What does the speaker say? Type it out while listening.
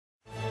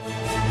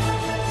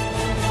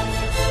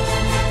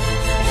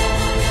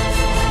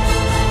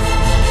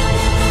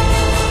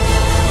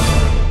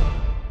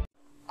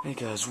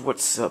Guys,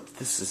 what's up?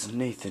 This is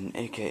Nathan,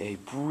 aka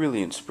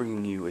Brilliance,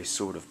 bringing you a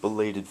sort of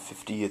belated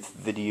 50th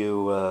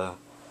video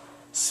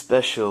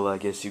special, I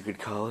guess you could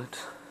call it.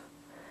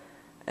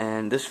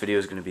 And this video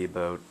is going to be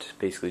about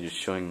basically just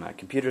showing my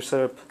computer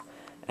setup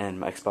and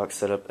my Xbox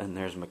setup, and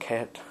there's my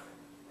cat.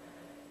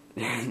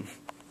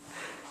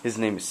 His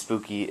name is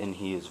Spooky, and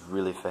he is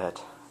really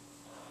fat.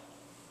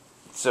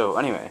 So,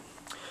 anyway,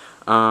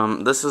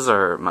 this is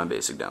my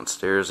basic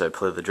downstairs. I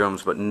play the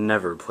drums, but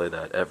never play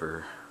that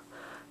ever,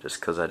 just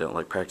because I don't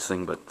like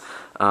practicing. But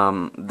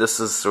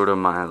this is sort of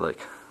my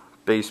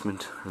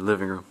basement or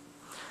living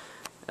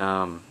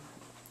room.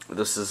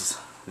 This is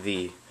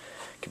the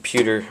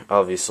computer,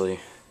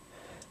 obviously.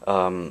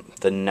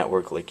 The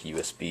network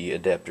USB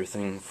adapter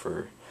thing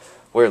for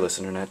wireless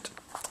internet,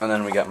 and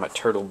then we got my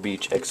Turtle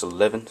Beach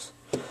X11s.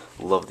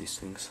 Love these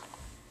things.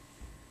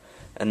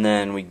 And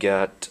then we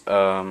got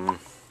a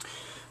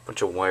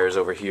bunch of wires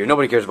over here.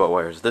 Nobody cares about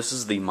wires. This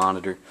is the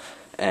monitor,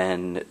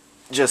 and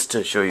just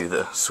to show you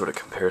the sort of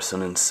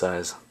comparison in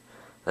size,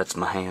 that's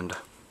my hand.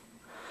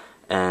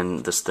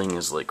 And this thing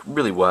is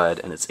really wide,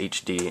 and it's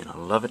HD, and I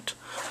love it.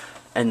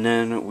 And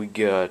then we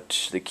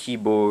got the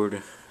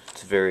keyboard.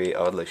 It's very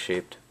oddly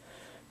shaped,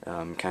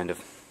 kind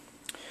of.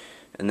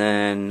 And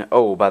then,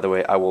 oh, by the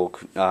way, I will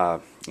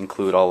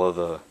include all of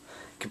the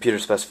computer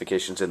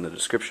specifications in the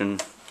description.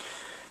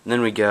 And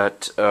then we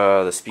got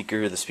the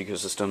speaker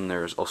system.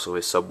 There's also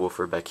a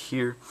subwoofer back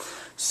here.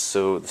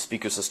 So the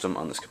speaker system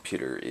on this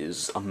computer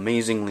is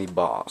amazingly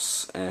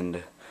boss,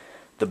 and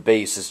the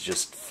bass is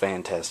just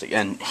fantastic.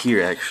 And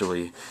here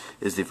actually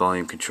is the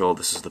volume control.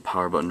 This is the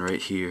power button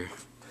right here.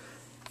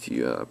 If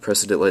you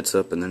press it, it lights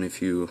up, and then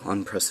if you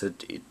unpress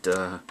it, it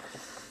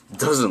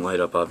doesn't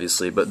light up,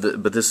 obviously. But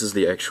this is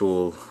the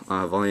actual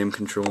volume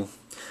control.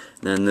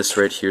 And then this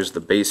right here is the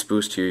bass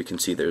boost. Here you can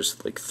see there's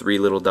 3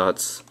 little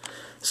dots.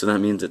 So that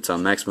means it's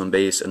on maximum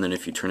bass, and then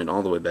if you turn it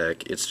all the way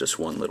back, it's just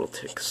one little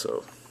tick.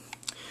 So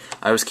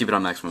I always keep it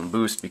on maximum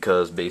boost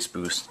because bass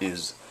boost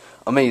is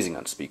amazing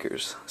on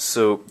speakers.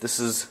 So this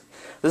is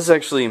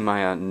actually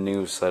my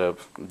new setup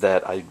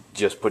that I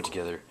just put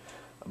together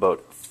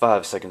about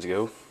 5 seconds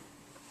ago.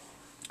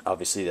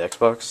 Obviously the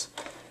Xbox,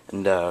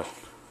 and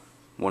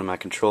one of my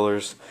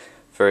controllers,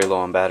 very low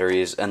on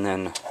batteries, and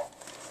then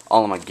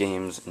all of my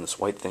games in this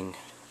white thing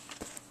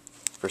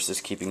versus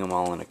keeping them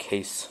all in a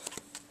case.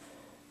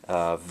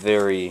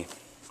 Very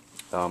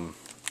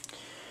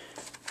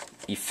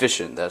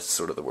efficient, that's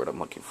sort of the word I'm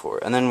looking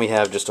for. And then we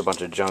have just a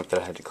bunch of junk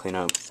that I had to clean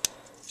up.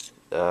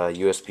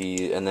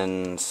 USB, and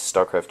then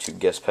StarCraft 2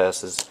 guest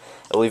passes.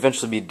 I will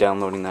eventually be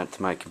downloading that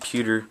to my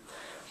computer,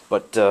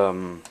 but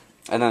and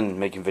then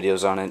making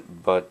videos on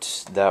it,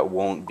 but that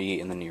won't be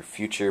in the near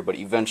future, but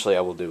eventually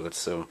I will do it,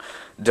 so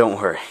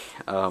don't worry.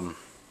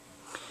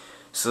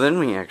 So then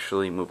we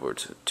actually move over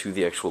to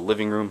the actual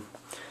living room.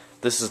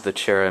 This is the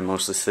chair I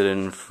mostly sit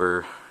in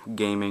for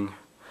gaming,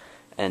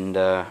 and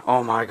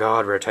oh my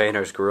god,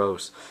 retainers,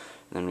 gross.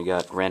 And then we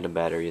got random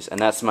batteries, and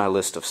that's my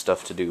list of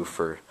stuff to do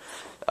for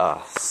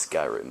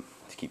Skyrim,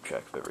 to keep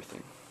track of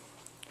everything.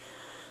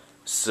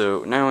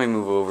 So now we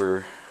move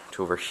over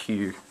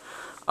here.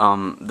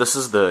 This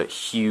is the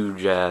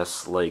huge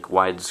ass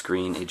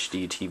widescreen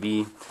HD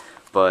TV,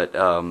 but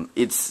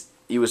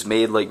it was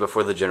made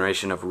before the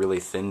generation of really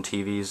thin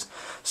TVs.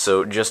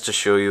 So just to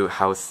show you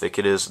how thick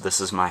it is,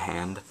 this is my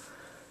hand,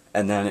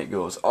 and then it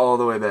goes all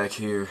the way back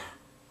here.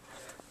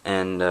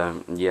 And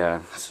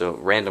yeah, so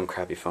random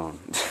crappy phone.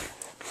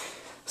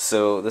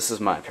 So this is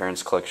my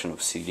parents' collection of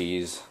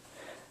CDs.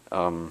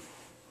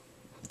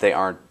 They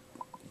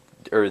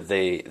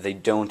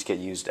don't get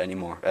used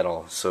anymore at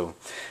all. So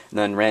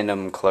then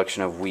random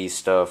collection of Wii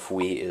stuff.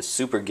 Wii is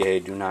super gay.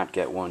 Do not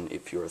get one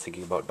if you are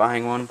thinking about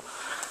buying one.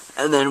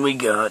 And then we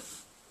got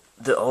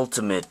the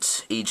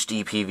ultimate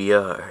HD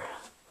PVR.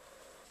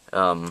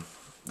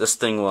 This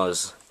thing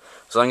was,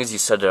 as long as you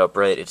set it up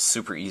right, it's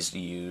super easy to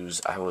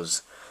use. I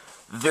was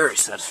very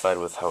satisfied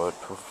with how it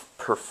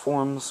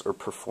performs or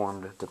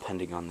performed,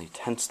 depending on the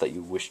tense that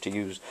you wish to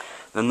use.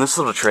 Then this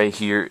little tray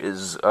here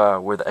is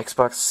where the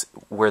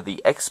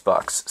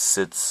Xbox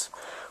sits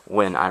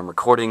when I'm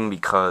recording,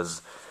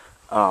 because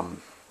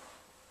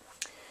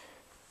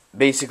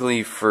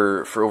basically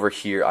for over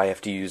here I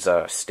have to use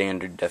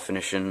standard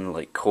definition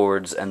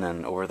chords, and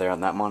then over there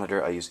on that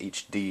monitor I use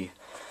HD.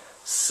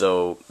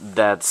 So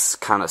that's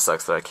kind of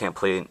sucks that I can't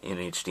play in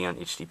HD on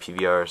HD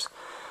PVRs.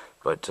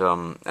 But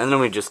and then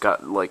we just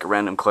got a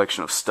random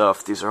collection of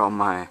stuff. These are all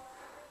my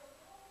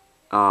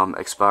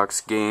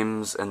Xbox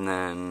games, and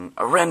then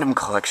a random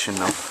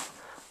collection of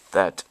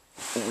that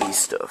Wii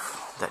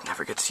stuff that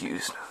never gets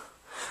used.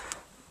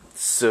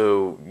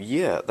 So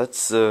yeah,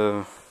 that's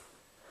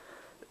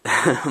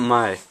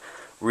my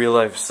real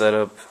life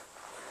setup.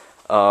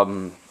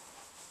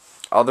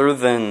 Other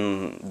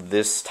than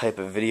this type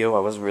of video, I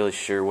wasn't really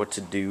sure what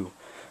to do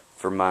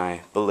for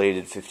my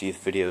belated 50th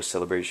video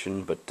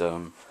celebration, but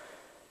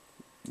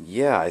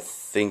yeah, I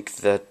think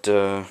that,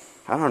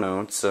 I don't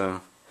know, it's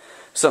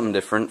something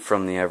different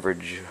from the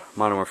average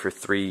Modern Warfare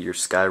 3 or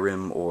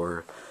Skyrim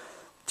or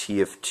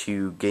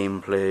TF2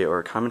 gameplay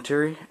or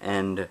commentary,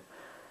 and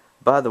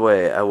By the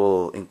way, I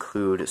will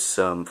include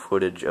some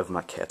footage of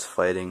my cats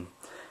fighting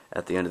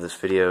at the end of this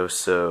video,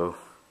 so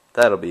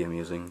that'll be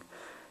amusing.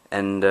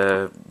 And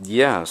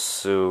yeah,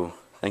 so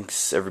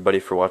thanks everybody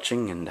for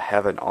watching, and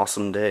have an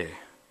awesome day.